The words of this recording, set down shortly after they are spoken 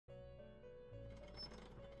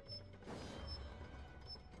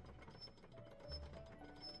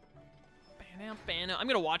I'm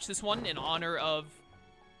gonna watch this one in honor of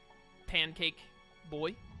Pancake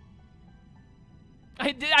Boy.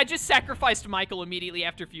 I just sacrificed Michael immediately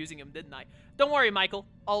after fusing him, didn't I? Don't worry, Michael.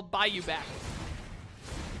 I'll buy you back.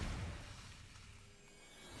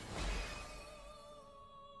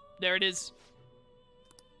 There it is.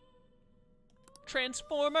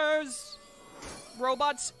 Transformers!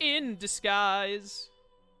 Robots in disguise.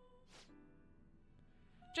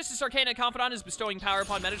 Justice Arcana Confidant is bestowing power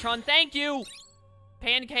upon Metatron. Thank you!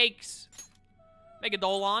 Pancakes.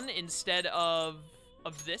 Megadolon instead of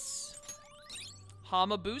this.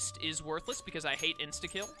 Hama Boost is worthless because I hate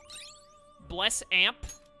insta-kill. Bless Amp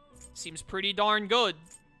seems pretty darn good.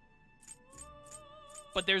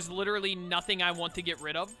 But there's literally nothing I want to get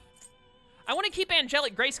rid of. I want to keep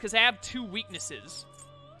Angelic Grace because I have 2 weaknesses.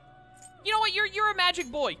 You know what? You're a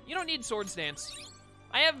magic boy. You don't need Swords Dance.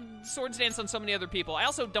 I have Swords Dance on so many other people. I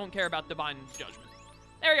also don't care about Divine Judgment.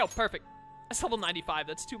 There we go. Perfect. That's level 95.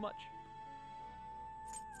 That's too much.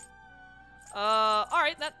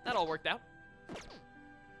 Alright. That all worked out.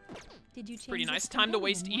 Did you change pretty nice. Time to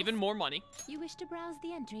waste even more money. You wish to browse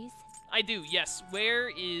the entries? I do, yes. Where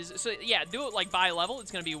is... So, yeah, do it, like, by level.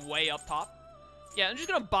 It's gonna be way up top. Yeah, I'm just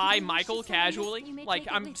gonna buy Michael casually. Like,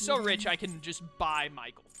 I'm so rich, I can just buy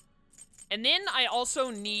Michael. And then I also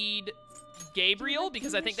need Gabriel,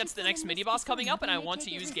 because I think that's the next mini-boss coming up, and I want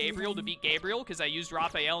to use Gabriel to beat Gabriel, because I used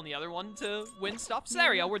Raphael in the other one to win stuff. So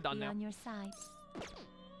there we go, we're done now.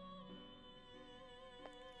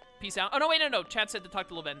 Peace out. Oh, no, wait, no. Chat said to talk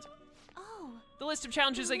to Lavenza. Oh. The list of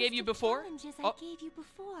challenges I gave you before. I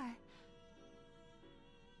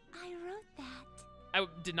wrote that. I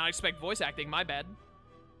did not expect voice acting, my bad.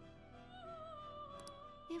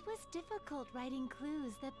 It was difficult writing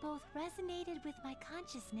clues that both resonated with my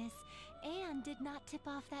consciousness and did not tip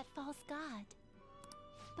off that false god.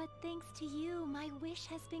 But thanks to you, my wish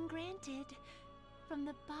has been granted. From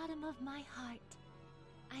the bottom of my heart,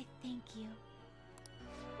 I thank you.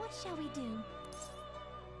 What shall we do?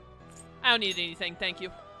 I don't need anything, thank you.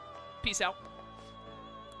 Peace out.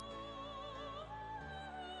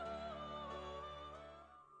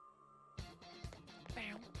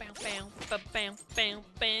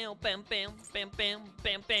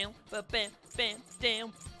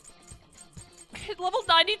 Level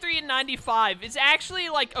 93 and 95 is actually,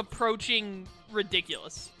 like, approaching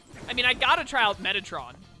ridiculous. I mean, I gotta try out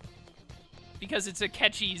Metatron. Because it's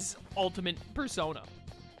Akechi's ultimate persona.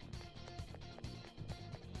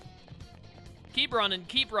 Keep running,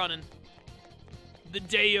 keep running. The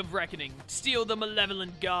day of reckoning. Steal the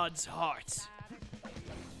malevolent god's hearts.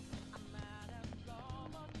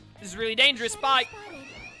 This is really dangerous. Bye.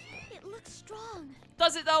 It looks strong.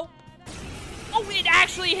 Does it though? Oh, it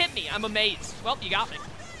actually hit me. I'm amazed. Well, you got me.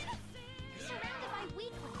 Surrounded by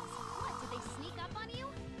weaklings. What, did they sneak up on you?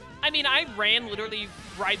 I mean, I ran literally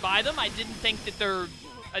right by them. I didn't think that their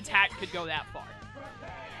attack could go that far.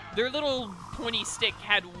 Their little pointy stick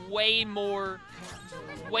had way more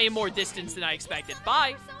distance than I expected.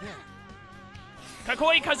 Bye.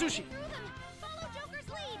 Kakoi Kazushi. Follow Joker's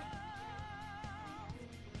lead.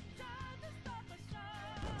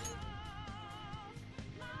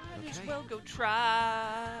 Might as well go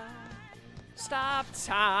try. Stop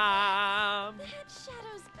time. That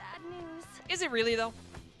shadow's bad news. Is it really though?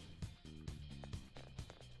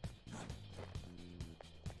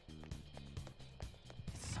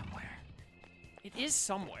 It is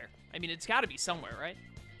somewhere. I mean, it's gotta be somewhere, right?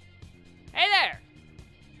 Hey there!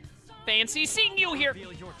 Fancy seeing you here!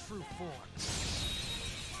 Reveal your true form.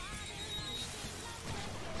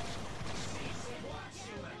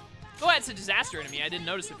 Oh, that's a disaster enemy. I didn't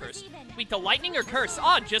notice it first. Weak to lightning or curse?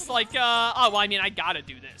 Oh, just like, oh, well, I mean, I gotta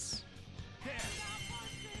do this.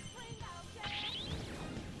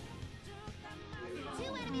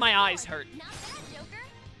 My eyes hurt.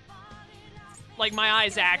 Like, my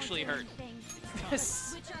eyes actually hurt.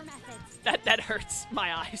 that hurts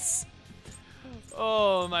my eyes.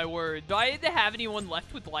 Oh my word. Do I have anyone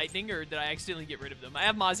left with lightning, or did I accidentally get rid of them? I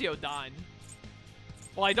have Mazio Dine.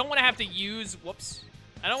 Well, I don't want to have to use... Whoops.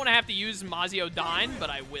 I don't want to have to use Mazio Dine, but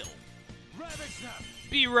I will.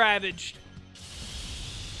 Be ravaged.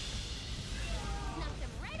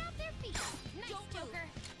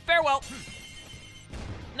 Farewell.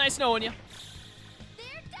 Nice knowing you.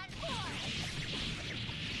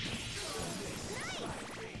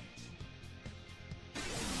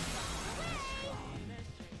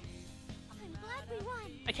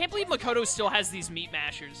 I can't believe Makoto still has these meat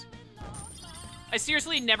mashers. I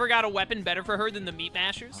seriously never got a weapon better for her than the meat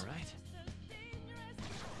mashers. All right.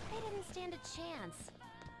 They didn't stand a chance.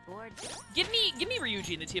 Or Give me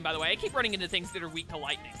Ryuji in the team, by the way. I keep running into things that are weak to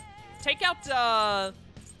lightning. Take out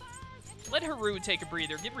Let Haru take a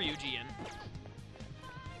breather. Get Ryuji in.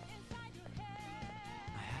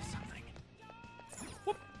 I have something.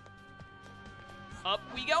 Whoop. Up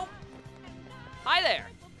we go. Hi there.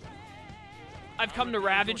 I've come to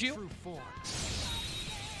ravage you.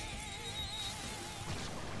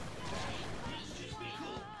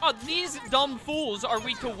 Oh, these dumb fools are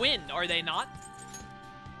weak to wind, are they not?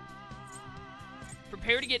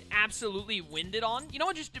 Prepare to get absolutely winded on. You know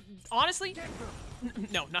what, just honestly?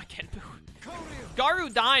 No, not Kenpu.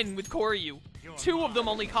 Garu dying with Koryu. 2 of them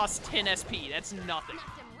only cost 10 SP. That's nothing.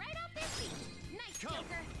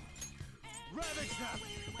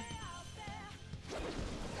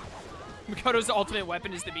 Makoto's ultimate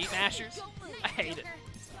weapon is the meat mashers. I hate it.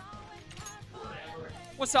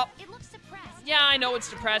 What's up? Yeah, I know it's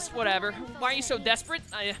depressed. Whatever. Why are you so desperate?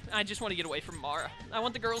 I just want to get away from Mara. I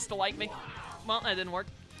want the girls to like me. Well, that didn't work.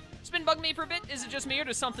 It's been bugging me for a bit. Is it just me or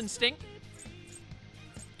does something stink?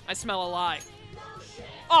 I smell a lie.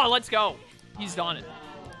 Oh, let's go. He's done it.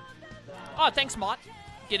 Oh, thanks, Mott.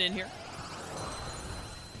 Get in here.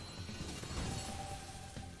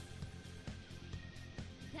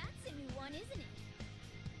 That's a new one, isn't it?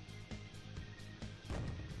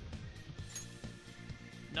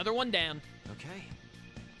 Another one down. Okay.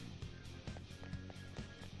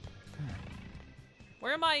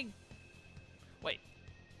 Where am I? Wait.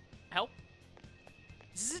 Help?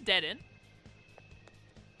 Is this a dead end?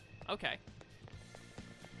 Okay.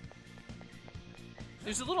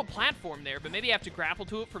 There's a little platform there, but maybe I have to grapple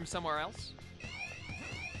to it from somewhere else.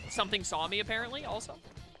 Something saw me, apparently, also.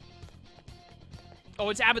 Oh,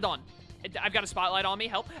 it's Abaddon. I've got a spotlight on me.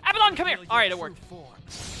 Help. Abaddon, come here! Alright, it worked.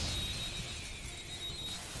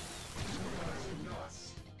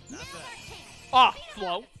 Ah,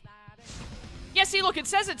 flow. Yeah, see, look, it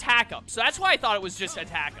says attack up, so that's why I thought it was just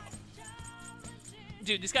attack up.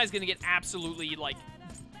 Dude, this guy's gonna get absolutely, like,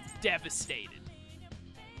 devastated.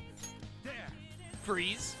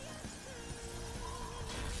 Freeze.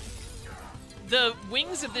 The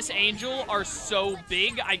wings of this angel are so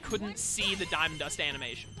big, I couldn't see the Diamond Dust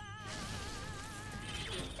animation.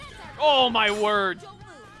 Oh, my word.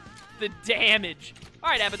 The damage. All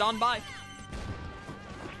right, Abaddon, bye.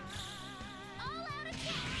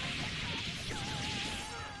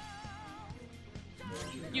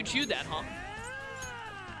 You chewed that, huh?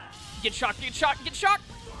 Get shocked, get shocked, get shocked!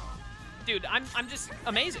 Dude, I'm just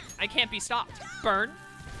amazing. I can't be stopped. Burn.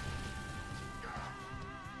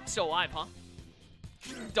 Still alive, huh?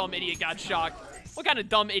 Dumb idiot got shocked. What kind of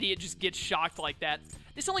dumb idiot just gets shocked like that?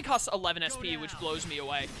 This only costs 11 SP, which blows me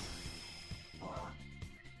away.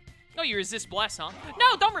 Oh, you resist bless, huh?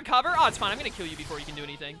 No, don't recover. Oh, it's fine. I'm gonna kill you before you can do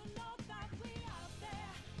anything.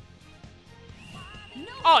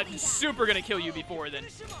 Oh, it's super gonna kill you before then.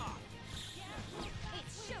 It's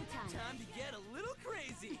showtime. Time to get a little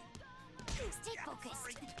crazy. Stay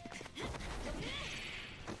focused.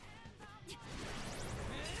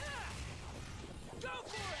 Go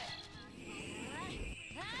for it!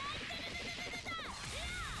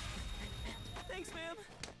 Thanks, ma'am.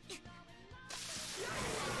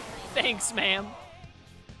 Thanks, ma'am.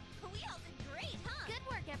 We all did great, huh? Good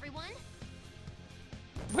work, everyone.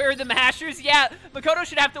 Wear the mashers? Yeah, Makoto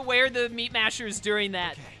should have to wear the meat mashers during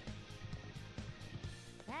that. Okay.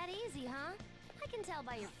 That easy, huh? I can tell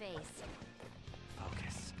by your face.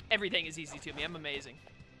 Focus. Everything is easy to me. I'm amazing.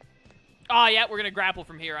 Oh, yeah, we're going to grapple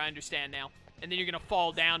from here. I understand now. And then you're going to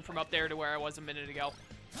fall down from up there to where I was a minute ago.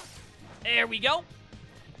 There we go.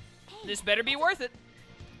 This better be worth it.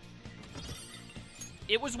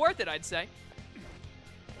 It was worth it, I'd say.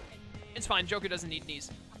 It's fine. Joker doesn't need knees.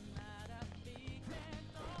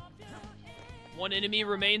 One enemy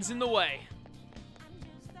remains in the way.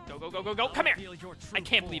 Go, go, go, go, go. Come here. I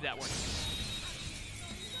can't believe that worked.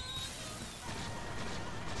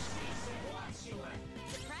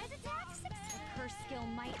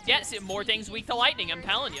 Yes, more things weak to lightning, I'm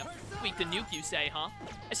telling you. Weak to nuke, you say, huh?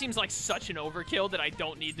 It seems like such an overkill that I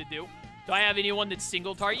don't need to do. Do I have anyone that's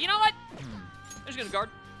single target? You know what? I'm just gonna guard.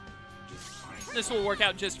 This will work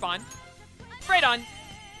out just fine. Right on.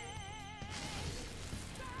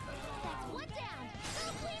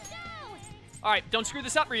 Alright, don't screw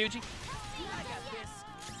this up, Ryuji.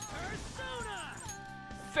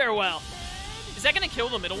 Farewell. Is that gonna kill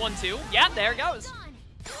the middle one too? Yeah, there it goes.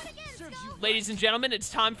 Ladies and gentlemen, it's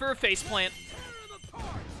time for a faceplant.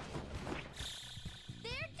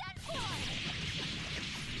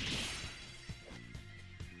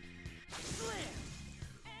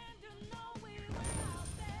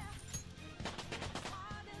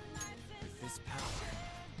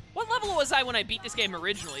 What level was I when I beat this game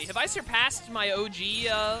originally? Have I surpassed my OG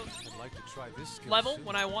I'd like to try this skill level soon.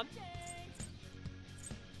 when I won?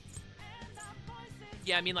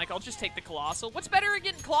 Yeah, I mean, like, I'll just take the Colossal. What's better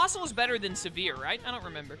again? Colossal is better than Severe, right? I don't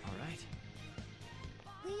remember. All right.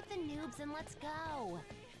 Leave the noobs and let's go.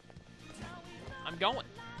 I'm going.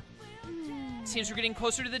 Seems we're getting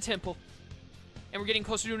closer to the temple. And we're getting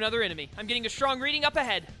closer to another enemy. I'm getting a strong reading up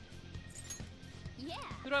ahead. Yeah.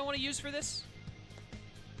 Who do I want to use for this?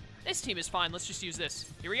 This team is fine. Let's just use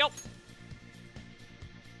this. Here we go.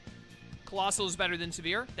 Colossal is better than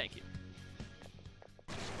Severe. Thank you.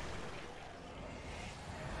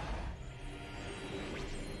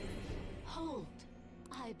 Hold.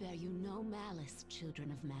 I bear you no malice,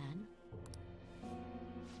 children of man.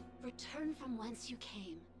 Return from whence you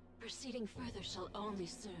came. Proceeding further shall only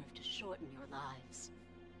serve to shorten your lives.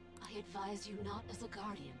 I advise you not as a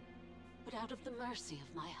guardian, but out of the mercy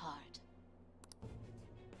of my heart.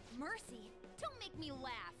 Mercy? Don't make me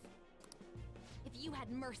laugh. If you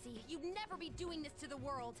had mercy, you'd never be doing this to the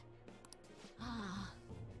world. Ah.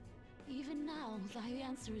 Even now, thy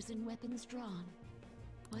answer is in weapons drawn.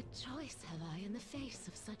 What choice have I in the face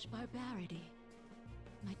of such barbarity?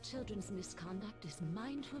 My children's misconduct is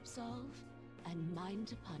mine to absolve, and mine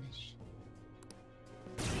to punish.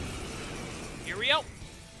 Here we go.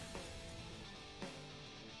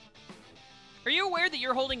 Are you aware that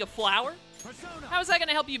you're holding a flower? Persona. How is that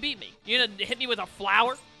gonna help you beat me? You gonna hit me with a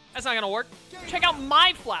flower? That's not gonna work. Check out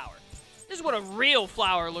my flower. This is what a real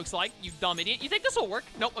flower looks like, you dumb idiot. You think this will work?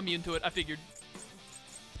 Nope, I'm immune to it, I figured.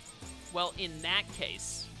 Well, in that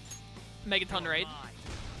case, Megaton Raid.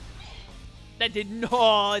 That did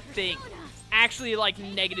nothing. Actually, like,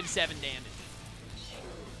 -7 damage.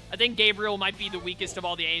 I think Gabriel might be the weakest of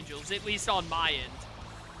all the angels, at least on my end.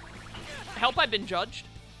 I hope I've been judged.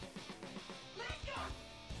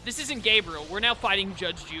 This isn't Gabriel. We're now fighting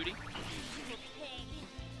Judge Judy.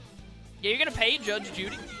 Yeah, you're gonna pay Judge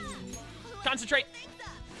Judy. Concentrate.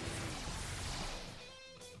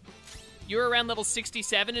 You're around level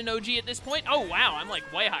 67 in OG at this point? Oh, wow. I'm,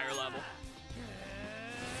 like, way higher level.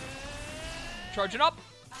 Charging up.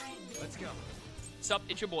 Let's go. Sup,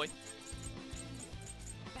 it's your boy.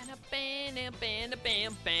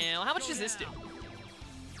 How much does this do?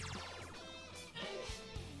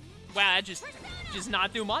 Wow, that just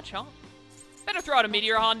not do much, huh? Better throw out a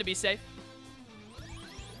Meteor Han to be safe.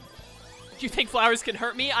 Do you think flowers can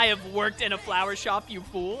hurt me? I have worked in a flower shop, you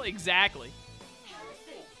fool. Exactly.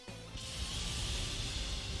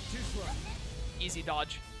 Too slow. Easy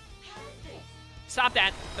dodge. Stop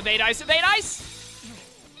that. Evade ice, evade ice!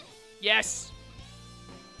 Yes.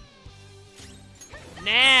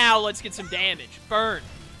 Now let's get some damage. Burn.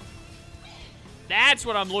 That's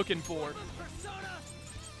what I'm looking for.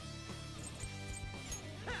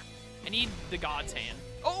 I need the God's Hand.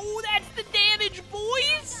 Oh, that's the damage,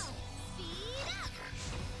 boys!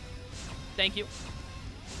 Thank you.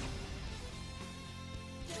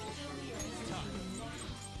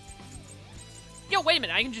 Yo, wait a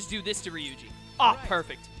minute. I can just do this to Ryuji. Oh,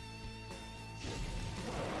 perfect.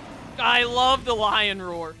 I love the lion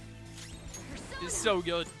roar. It's so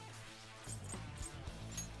good.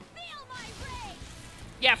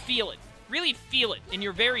 Yeah, feel it. Really feel it in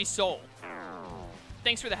your very soul.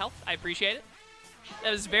 Thanks for the health. I appreciate it. That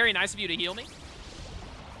was very nice of you to heal me.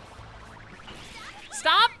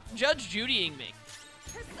 Stop Judge Judying me.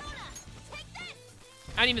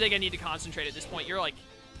 I don't even think I need to concentrate at this point. You're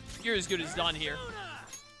as good as done here.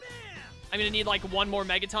 I'm gonna need like one more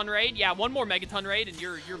Megaton raid. Yeah, one more Megaton raid and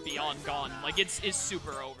you're beyond gone. Like it's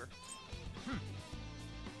super over.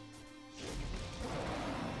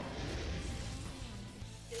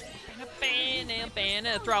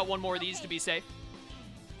 Throw out one more of these to be safe.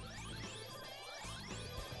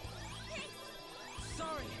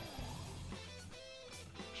 Sorry.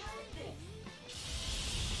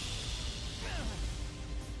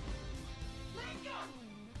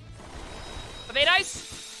 Evade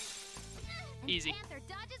ice. Easy.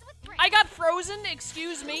 I got frozen,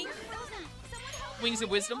 excuse me. Wings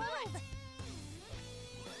of Wisdom.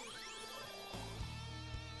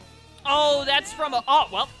 Oh, that's from a... Oh,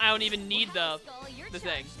 well, I don't even need the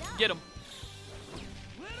thing. Get him.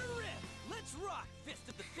 Let her rip. Let's rock. Fist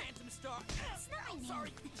of the Phantom Star. Oh,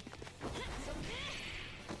 sorry.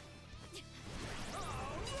 All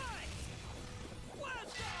right.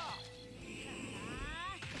 Let's go.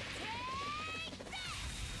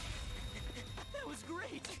 That was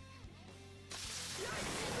great.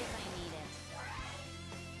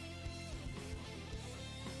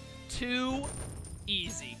 Too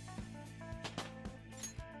easy.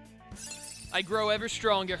 I grow ever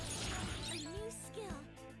stronger. I'm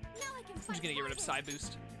just gonna get rid of Psy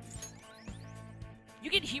Boost. You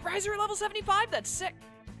get Heat Riser at level 75? That's sick.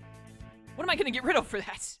 What am I gonna get rid of for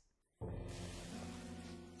that?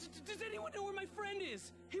 Does anyone know where my my friend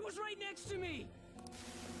is. He was right next to me.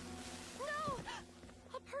 No!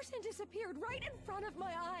 A person disappeared right in front of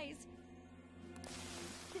my eyes.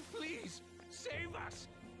 Please, save us.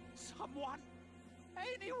 Someone.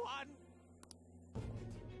 Anyone.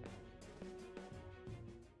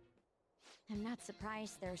 I'm not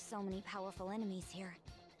surprised there are so many powerful enemies here.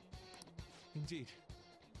 Indeed.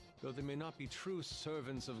 Though they may not be true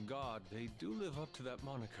servants of God, they do live up to that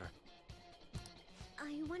moniker.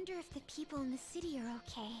 I wonder if the people in the city are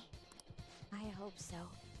okay. I hope so.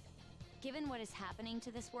 Given what is happening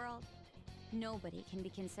to this world, nobody can be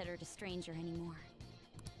considered a stranger anymore.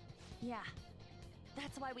 Yeah,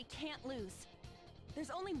 that's why we can't lose. There's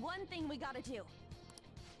only one thing we gotta do.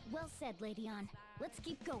 Well said, Lady Ann. Let's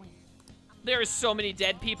keep going. There are so many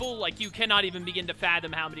dead people, like, you cannot even begin to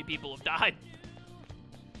fathom how many people have died.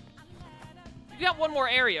 We got one more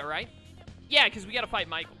area, right? Yeah, because we gotta fight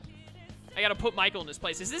Michael. I gotta put Michael in his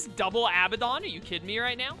place. Is this double Abaddon? Are you kidding me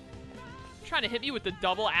right now? Trying to hit me with the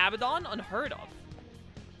double Abaddon? Unheard of.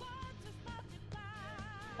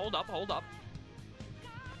 Hold up, hold up.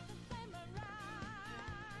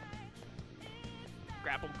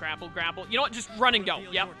 Grapple, grapple, grapple. You know what? Just run and go.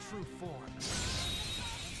 Yep.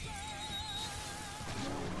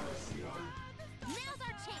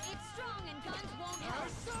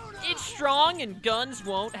 It's strong and guns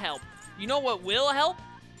won't help. You know what will help?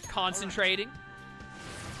 Concentrating.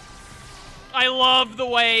 I love the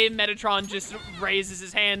way Metatron just raises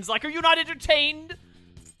his hands like, are you not entertained?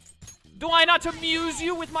 Do I not amuse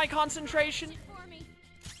you with my concentration?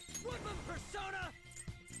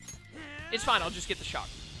 It's fine, I'll just get the shock.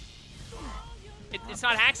 It's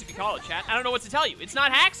not hacks if you call it, chat. I don't know what to tell you. It's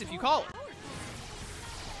not hacks if you call it.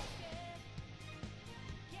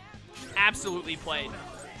 Absolutely played.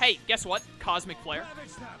 Hey, guess what? Cosmic Flare.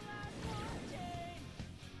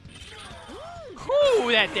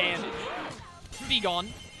 Whew, that damage. Be gone.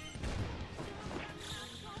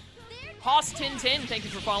 Hoss1010, thank you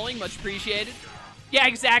for following. Much appreciated. Yeah,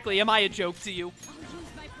 exactly. Am I a joke to you?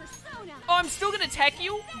 Oh, I'm still gonna tech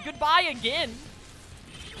you? Goodbye again.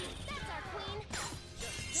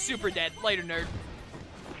 Super dead. Later, nerd.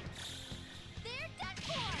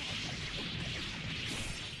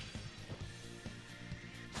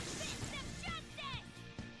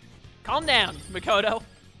 Calm down, Makoto.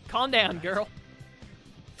 Calm down, girl.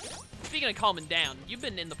 Speaking of calming down, you've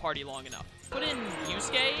been in the party long enough. Put in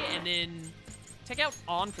Yusuke and then take out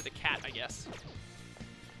On for the cat, I guess.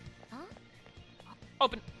 Huh?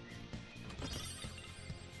 Open.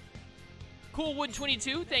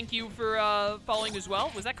 Coolwood22, thank you for following as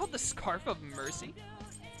well. Was that called the Scarf of Mercy?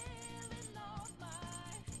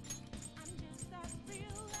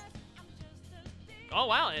 Oh,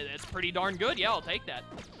 wow, that's pretty darn good. Yeah, I'll take that.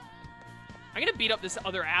 I'm gonna beat up this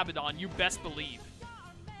other Abaddon, you best believe.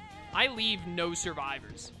 I leave no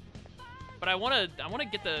survivors. But I wanna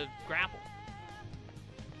get the grapple.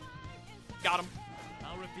 Got him.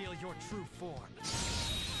 I'll reveal your true form.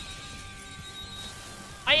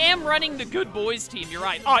 I am running the good boys team, you're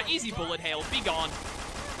right. Oh, easy bullet hail, be gone.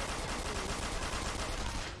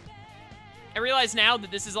 I realize now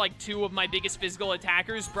that this is like two of my biggest physical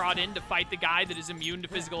attackers brought in to fight the guy that is immune to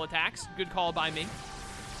physical attacks. Good call by me.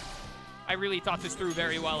 I really thought this through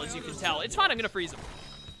very well, as you can tell. It's fine, I'm gonna freeze him.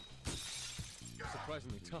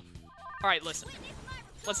 Surprisingly tough. All right, listen.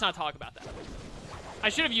 Let's not talk about that. I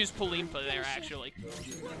should have used Polimpa there, actually.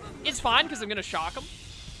 It's fine, because I'm gonna shock him.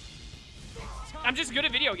 I'm just good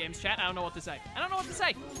at video games, chat. I don't know what to say. I don't know what to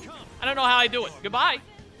say. I don't know how I do it. Goodbye.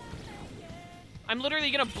 I'm literally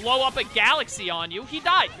gonna blow up a galaxy on you. He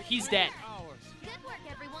died. He's dead. Good work,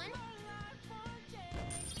 everyone.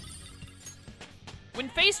 When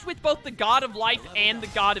faced with both the god of life and the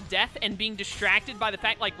god of death and being distracted by the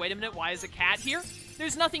fact, like, wait a minute, why is a cat here?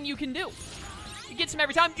 There's nothing you can do. It gets him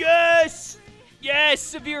every time. Yes! Yes!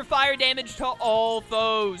 Severe fire damage to all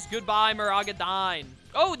foes. Goodbye, Maragadine.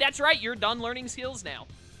 Oh, that's right. You're done learning skills now.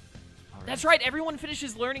 Right. That's right. Everyone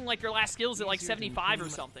finishes learning, like, their last skills at, like, 75 or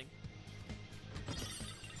something.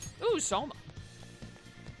 Ooh, Soma.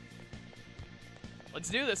 Let's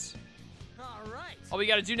do this. All right. All we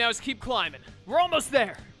gotta do now is keep climbing. We're almost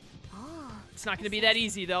there. Oh. It's not gonna be that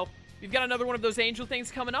easy, though. We've got another one of those angel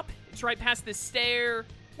things coming up. It's right past this stair.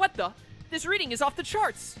 What the? This reading is off the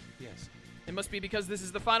charts. Yes. It must be because this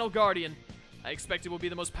is the final guardian. I expect it will be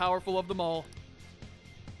the most powerful of them all.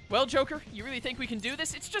 Well, Joker, you really think we can do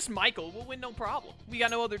this? It's just Michael. We'll win no problem. We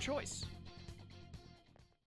got no other choice.